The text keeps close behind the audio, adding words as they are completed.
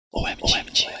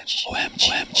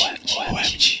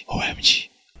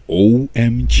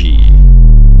OMG.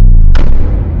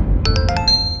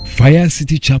 Fire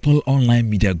City Chapel Online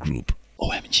Media Group.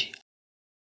 OMG.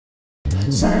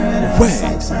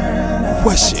 Where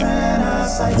worship,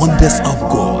 wonders of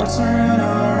God.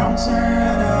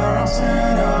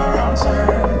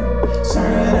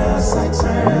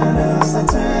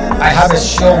 I have a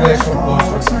sure word from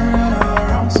God.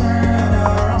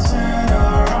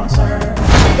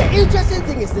 The interesting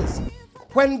thing is this: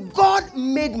 when God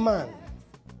made man,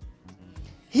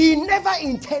 He never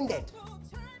intended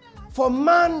for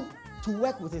man to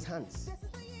work with his hands.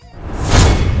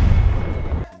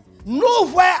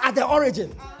 Nowhere at the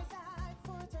origin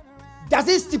does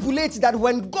it stipulate that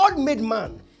when God made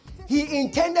man, He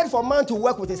intended for man to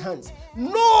work with his hands.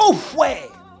 Nowhere.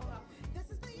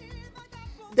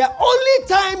 The only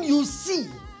time you see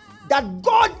that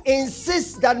God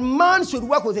insists that man should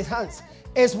work with his hands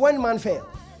is when man fell.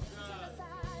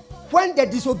 When the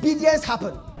disobedience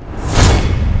happened.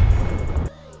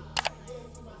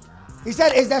 He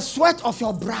said, it's the sweat of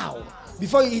your brow.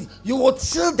 Before you eat, you will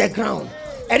till the ground.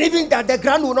 And even that the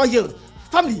ground will not yield.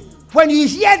 Family, when you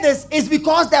hear this, it's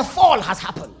because the fall has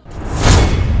happened.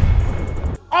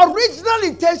 Original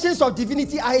intentions of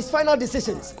divinity are His final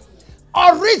decisions.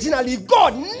 Originally,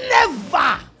 God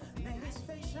never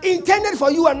intended for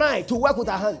you and I to work with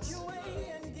our hands.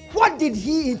 What did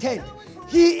He intend?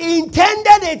 He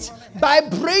intended it by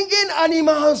bringing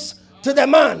animals to the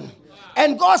man.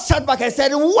 And God sat back and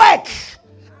said, work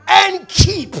and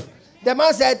keep. The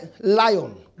man said,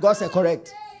 lion. God said,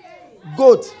 correct.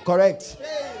 Goat, correct.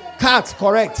 Cat,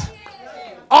 correct.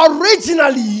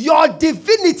 Originally, your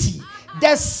divinity,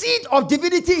 the seed of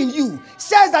divinity in you,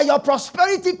 says that your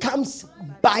prosperity comes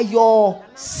by your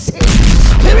sin.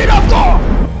 Spirit of God,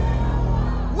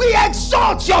 we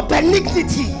exalt your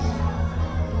benignity.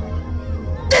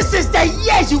 This is the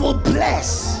year you will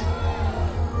bless.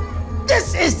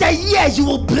 This is the year you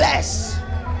will bless.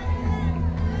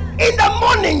 In the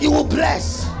morning you will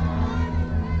bless.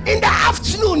 In the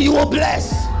afternoon you will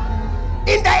bless.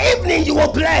 In the evening you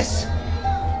will bless.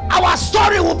 Our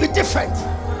story will be different.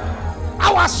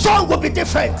 Our song will be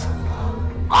different.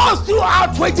 All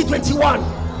throughout 2021,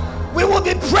 we will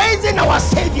be praising our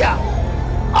Savior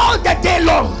all the day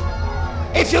long.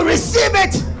 If you receive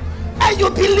it and you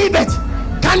believe it,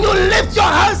 can you lift your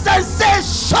hands and say,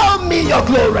 show me your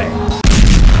glory?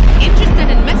 Interested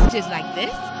in messages like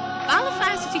this? Follow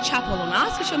Fire City Chapel on our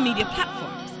social media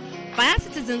platforms. Fire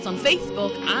Citizens on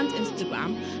Facebook and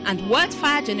Instagram, and Word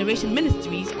Fire Generation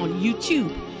Ministries on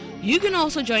YouTube. You can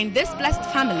also join this blessed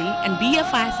family and be a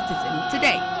Fire Citizen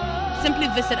today. Simply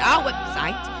visit our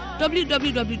website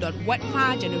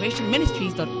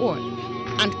www.wordfiregenerationministries.org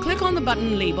and click on the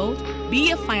button labeled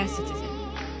Be a Fire Citizen.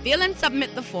 Fill and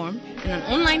submit the form, and an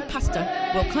online pastor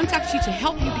will contact you to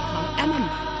help you become a member.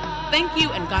 Thank you,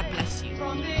 and God bless you.